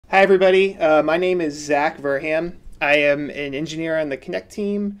Hi, everybody. My name is Zach Verham. I am an engineer on the Connect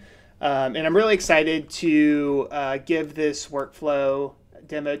team, and I'm really excited to give this workflow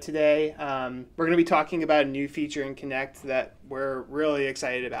demo today. We're going to be talking about a new feature in Connect that we're really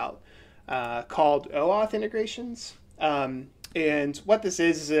excited about called OAuth integrations. And what this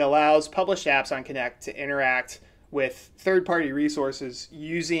is it allows published apps on Connect to interact with third-party resources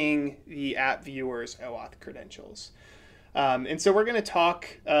using the app viewer's OAuth credentials. And so we're going to talk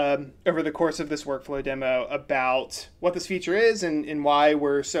over the course of this workflow demo about what this feature is and why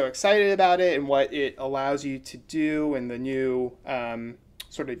we're so excited about it and what it allows you to do and the new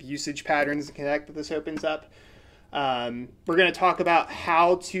sort of usage patterns in Connect that this opens up. We're going to talk about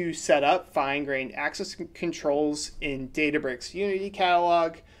how to set up fine-grained access controls in Databricks Unity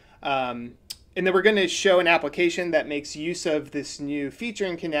Catalog. And then we're going to show an application that makes use of this new feature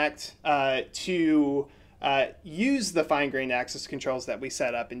in Connect to use the fine-grained access controls that we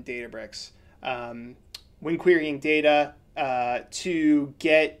set up in Databricks when querying data to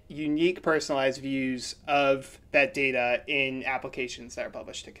get unique personalized views of that data in applications that are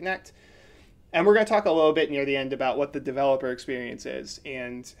published to Connect. And we're going to talk a little bit near the end about what the developer experience is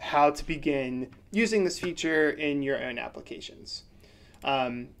and how to begin using this feature in your own applications.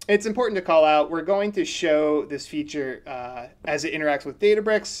 It's important to call out, we're going to show this feature as it interacts with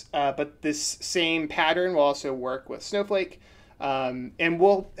Databricks, but this same pattern will also work with Snowflake. And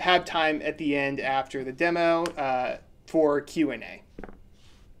we'll have time at the end after the demo for Q&A.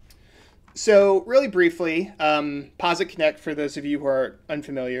 So really briefly, Posit Connect, for those of you who are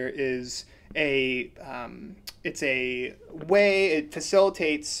unfamiliar, is it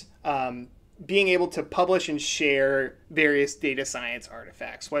facilitates being able to publish and share various data science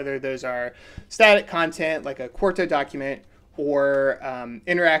artifacts, whether those are static content like a Quarto document or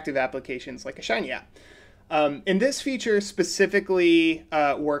interactive applications like a Shiny app. And this feature specifically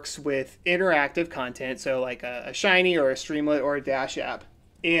works with interactive content, so like a Shiny or a Streamlit or a Dash app.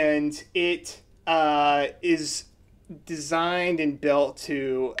 And it is designed and built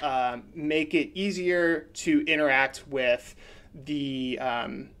to make it easier to interact with the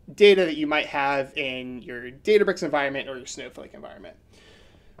data that you might have in your Databricks environment or your Snowflake environment.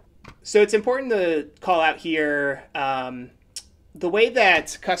 So it's important to call out here the way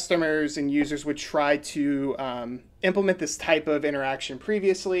that customers and users would try to implement this type of interaction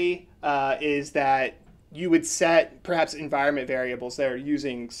previously is that you would set perhaps environment variables that are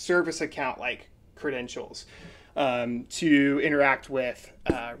using service account-like credentials to interact with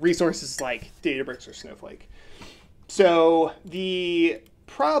resources like Databricks or Snowflake. So the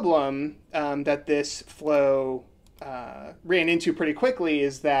problem that this flow ran into pretty quickly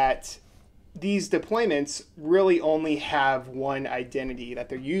is that these deployments really only have one identity that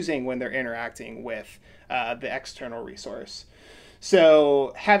they're using when they're interacting with the external resource.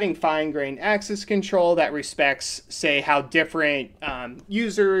 So having fine-grained access control that respects, say, how different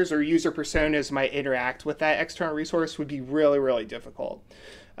users or user personas might interact with that external resource would be really, really difficult.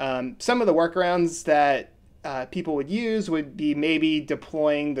 Some of the workarounds that people would use would be maybe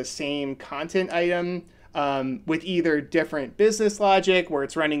deploying the same content item with either different business logic where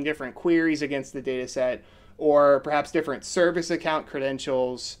it's running different queries against the data set, or perhaps different service account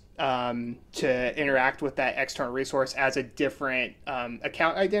credentials to interact with that external resource as a different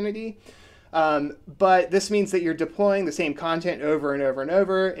account identity. But this means that you're deploying the same content over and over and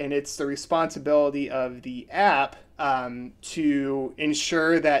over, and it's the responsibility of the app to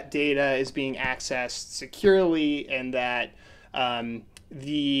ensure that data is being accessed securely and that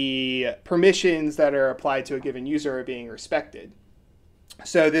the permissions that are applied to a given user are being respected.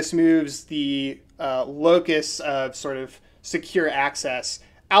 So this moves the locus of sort of secure access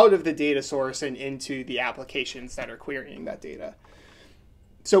out of the data source and into the applications that are querying that data.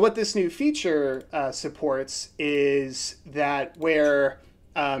 So what this new feature supports is that where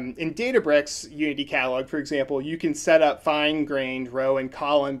in Databricks Unity Catalog, for example, you can set up fine-grained row and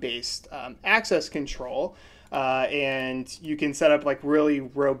column-based access control, and you can set up like really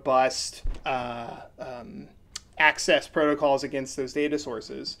robust access protocols against those data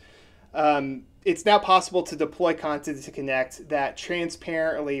sources. It's now possible to deploy content to Connect that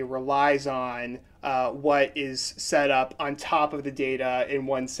transparently relies on what is set up on top of the data in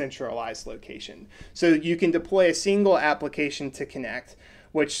one centralized location. So you can deploy a single application to Connect,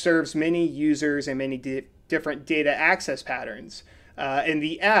 which serves many users and many different data access patterns. And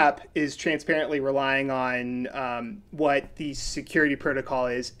the app is transparently relying on what the security protocol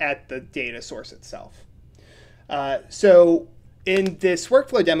is at the data source itself. So in this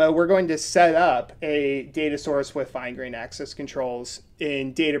workflow demo, we're going to set up a data source with fine-grained access controls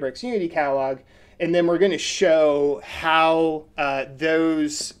in Databricks Unity Catalog, and then we're going to show how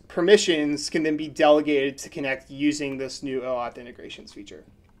those permissions can then be delegated to Connect using this new OAuth integrations feature.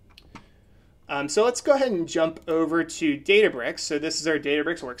 So let's go ahead and jump over to Databricks. So this is our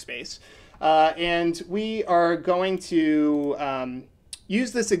Databricks workspace. And we are going to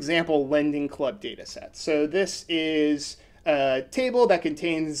use this example lending club data set. So this is a table that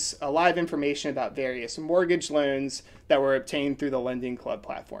contains a lot of information about various mortgage loans that were obtained through the lending club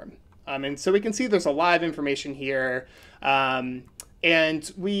platform. And so we can see there's a lot of information here.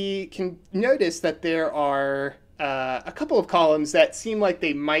 And we can notice that there are a couple of columns that seem like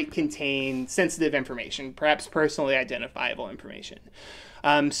they might contain sensitive information, perhaps personally identifiable information.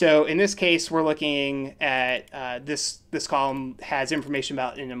 So in this case, we're looking at this column has information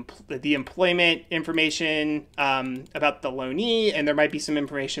about the employment information about the loanee, and there might be some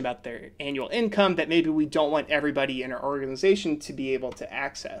information about their annual income that maybe we don't want everybody in our organization to be able to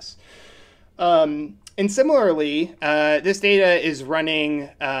access. And similarly, this data is running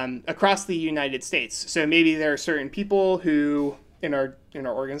across the United States. So maybe there are certain people who in our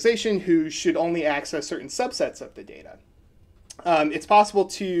organization who should only access certain subsets of the data. It's possible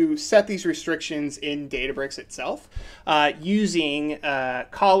to set these restrictions in Databricks itself using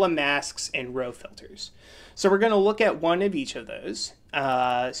column masks and row filters. So we're going to look at one of each of those.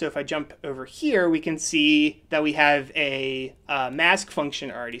 So if I jump over here, we can see that we have a mask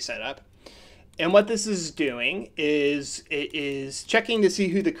function already set up. And what this is doing is it is checking to see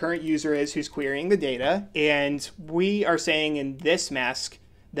who the current user is who's querying the data. And we are saying in this mask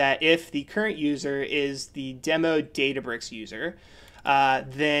that if the current user is the demo Databricks user,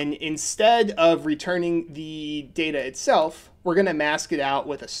 then instead of returning the data itself, we're going to mask it out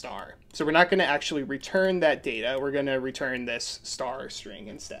with a star. So we're not going to actually return that data. We're going to return this star string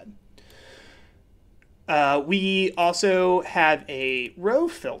instead. We also have a row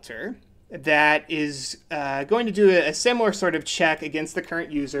filter that is going to do a similar sort of check against the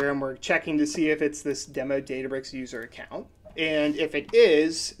current user, and we're checking to see if it's this demo Databricks user account. And if it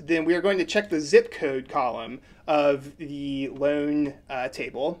is, then we are going to check the zip code column of the loan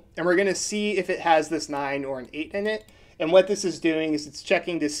table, and we're going to see if it has this 9 or an 8 in it. And what this is doing is it's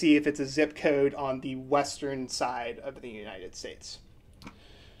checking to see if it's a zip code on the western side of the United States.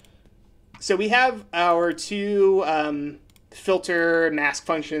 So we have our two filter mask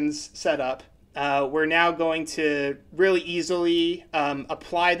functions set up. We're now going to really easily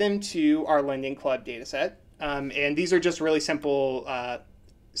apply them to our lending club dataset. And these are just really simple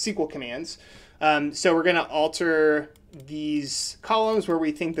SQL commands. So we're going to alter these columns where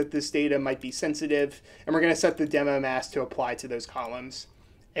we think that this data might be sensitive, and we're going to set the demo mask to apply to those columns.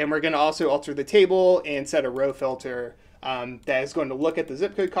 And we're going to also alter the table and set a row filter that is going to look at the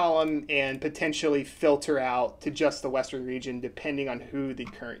zip code column and potentially filter out to just the western region depending on who the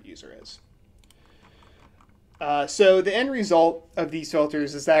current user is. So the end result of these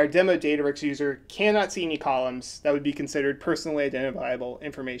filters is that our demo Databricks user cannot see any columns that would be considered personally identifiable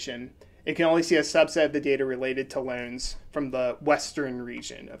information. It can only see a subset of the data related to loans from the western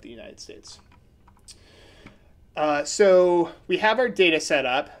region of the United States. So we have our data set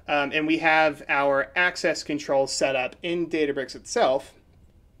up, and we have our access controls set up in Databricks itself.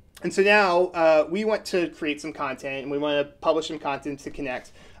 And so now we want to create some content, and we want to publish some content to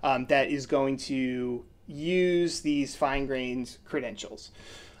Connect that is going to use these fine-grained credentials.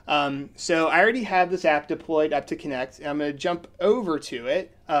 So I already have this app deployed up to Connect, and I'm going to jump over to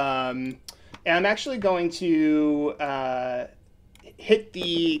it. And I'm actually going to hit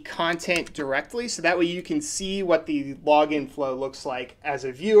the content directly, so that way you can see what the login flow looks like as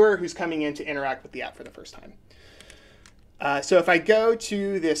a viewer who's coming in to interact with the app for the first time. So if I go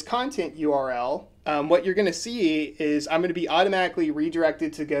to this content URL, what you're going to see is I'm going to be automatically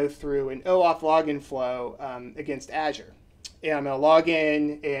redirected to go through an OAuth login flow against Azure. And I'm going to log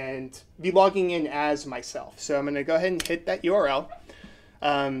in and be logging in as myself. So I'm going to go ahead and hit that URL.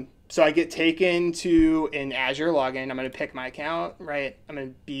 So I get taken to an Azure login. I'm going to pick my account, right? I'm going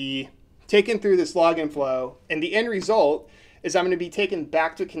to be taken through this login flow. And the end result is I'm going to be taken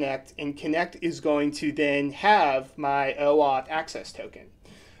back to Connect, and Connect is going to then have my OAuth access token.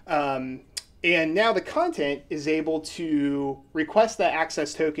 And now the content is able to request that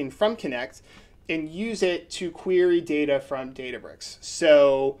access token from Connect and use it to query data from Databricks.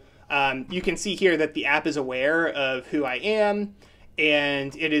 So you can see here that the app is aware of who I am,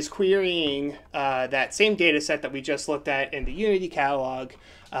 and it is querying that same data set that we just looked at in the Unity Catalog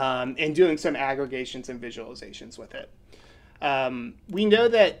and doing some aggregations and visualizations with it. We know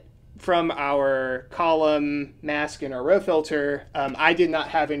that from our column mask and our row filter, I did not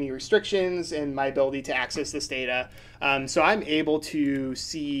have any restrictions in my ability to access this data. So I'm able to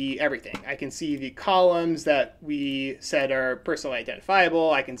see everything. I can see the columns that we said are personally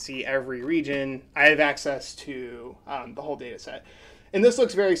identifiable. I can see every region. I have access to the whole data set. And this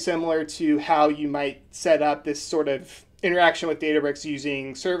looks very similar to how you might set up this sort of interaction with Databricks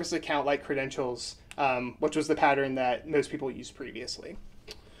using service account-like credentials, which was the pattern that most people used previously.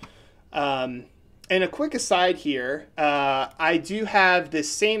 And a quick aside here, I do have this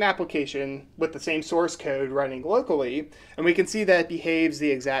same application with the same source code running locally, and we can see that it behaves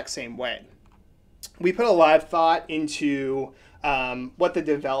the exact same way. We put a lot of thought into what the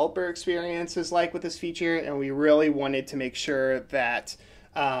developer experience is like with this feature, and we really wanted to make sure that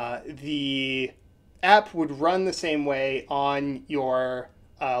the app would run the same way on your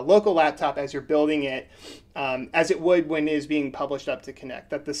local laptop as you're building it, as it would when it is being published up to Connect,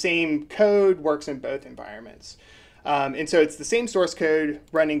 that the same code works in both environments. And so it's the same source code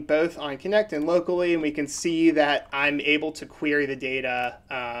running both on Connect and locally, and we can see that I'm able to query the data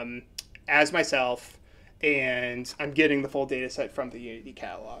as myself, and I'm getting the full data set from the Unity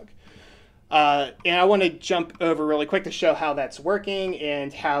catalog. And I want to jump over really quick to show how that's working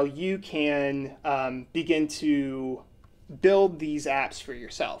and how you can begin to build these apps for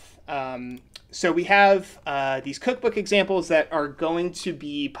yourself. So we have these cookbook examples that are going to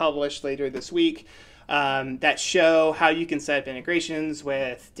be published later this week that show how you can set up integrations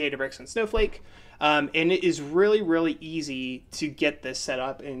with Databricks and Snowflake. And it is really, really easy to get this set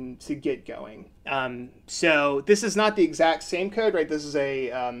up and to get going. So this is not the exact same code, right? This is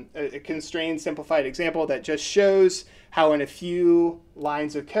a constrained, simplified example that just shows how in a few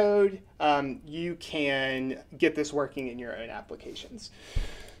lines of code you can get this working in your own applications.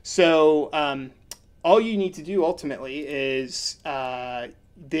 So all you need to do ultimately is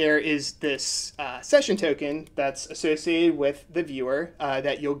there is this session token that's associated with the viewer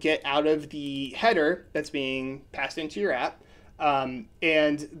that you'll get out of the header that's being passed into your app. And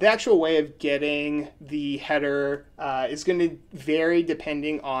the actual way of getting the header is going to vary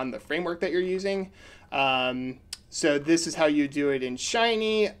depending on the framework that you're using. So this is how you do it in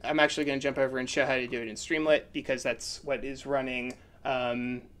Shiny. I'm actually going to jump over and show how to do it in Streamlit because that's what is running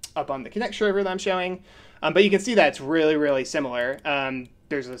up on the Connect server that I'm showing. But you can see that it's really, really similar.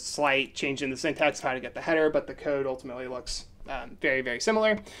 There's a slight change in the syntax of how to get the header, but the code ultimately looks very, very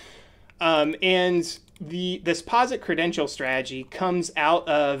similar. And this Posit credential strategy comes out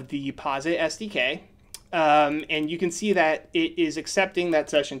of the Posit SDK. And you can see that it is accepting that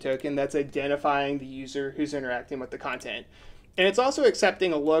session token that's identifying the user who's interacting with the content. And it's also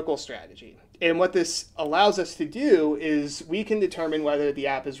accepting a local strategy. And what this allows us to do is we can determine whether the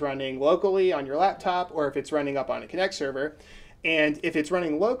app is running locally on your laptop or if it's running up on a Connect server. And if it's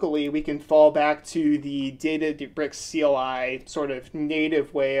running locally, we can fall back to the Databricks CLI sort of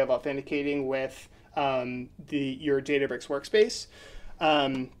native way of authenticating with your Databricks workspace.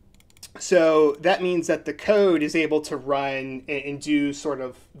 So that means that the code is able to run and do sort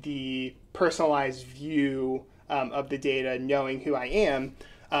of the personalized view of the data, knowing who I am,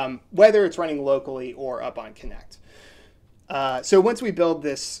 whether it's running locally or up on Connect. So once we build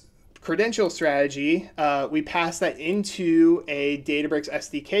this credential strategy, we pass that into a Databricks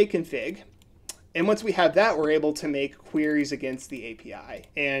SDK config. And once we have that, we're able to make queries against the API.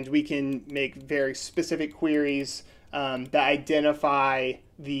 And we can make very specific queries that identify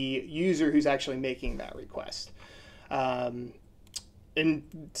the user who's actually making that request.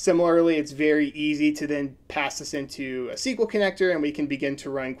 And similarly, it's very easy to then pass this into a SQL connector, and we can begin to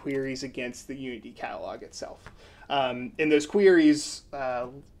run queries against the Unity catalog itself. And those queries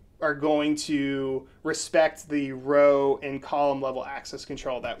are going to respect the row and column level access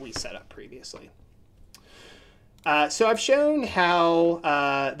control that we set up previously. So I've shown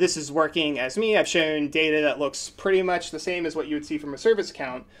how this is working as me. I've shown data that looks pretty much the same as what you would see from a service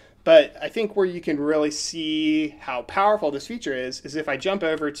account. But I think where you can really see how powerful this feature is if I jump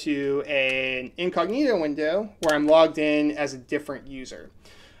over to an incognito window where I'm logged in as a different user.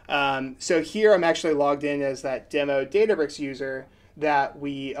 So here I'm actually logged in as that demo Databricks user that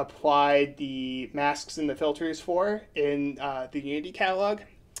we applied the masks and the filters for in the Unity catalog.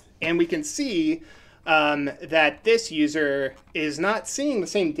 And we can see that this user is not seeing the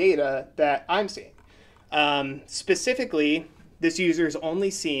same data that I'm seeing. Specifically, this user is only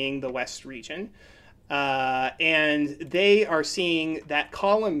seeing the West region, and they are seeing that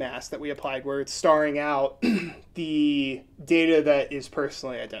column mask that we applied where it's starring out the data that is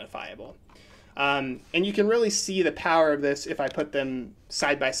personally identifiable. And you can really see the power of this if I put them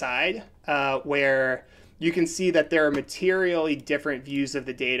side by side, where you can see that there are materially different views of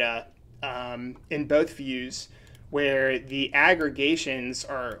the data in both views, where the aggregations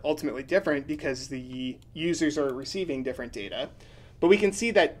are ultimately different because the users are receiving different data. But we can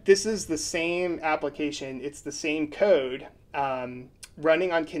see that this is the same application, it's the same code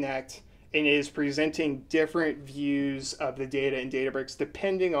running on Connect, and is presenting different views of the data in Databricks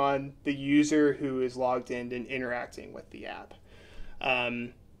depending on the user who is logged in and interacting with the app.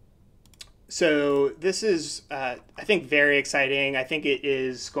 So this is, I think, very exciting. I think it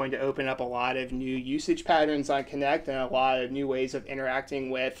is going to open up a lot of new usage patterns on Connect and a lot of new ways of interacting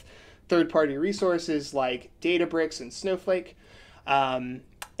with third-party resources like Databricks and Snowflake.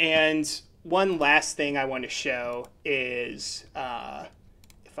 And one last thing I want to show is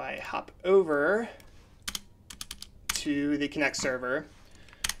if I hop over to the Connect server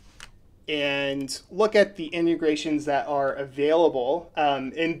and look at the integrations that are available.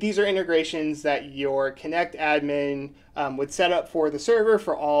 And these are integrations that your Connect admin would set up for the server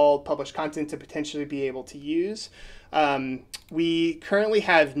for all published content to potentially be able to use. We currently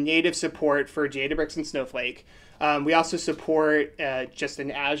have native support for Databricks and Snowflake. We also support just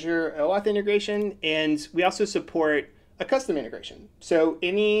an Azure OAuth integration, and we also support a custom integration. So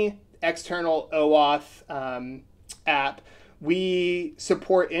any external OAuth app we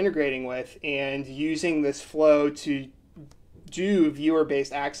support integrating with and using this flow to do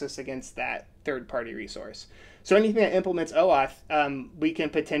viewer-based access against that third-party resource. So anything that implements OAuth, we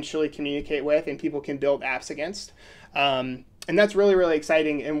can potentially communicate with and people can build apps against. And that's really, really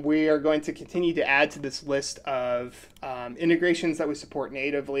exciting. And we are going to continue to add to this list of integrations that we support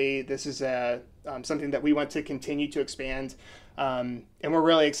natively. This is something that we want to continue to expand. And we're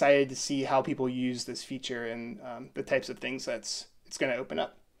really excited to see how people use this feature and the types of things it's going to open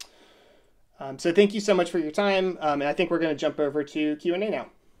up. So thank you so much for your time. And I think we're going to jump over to Q&A now.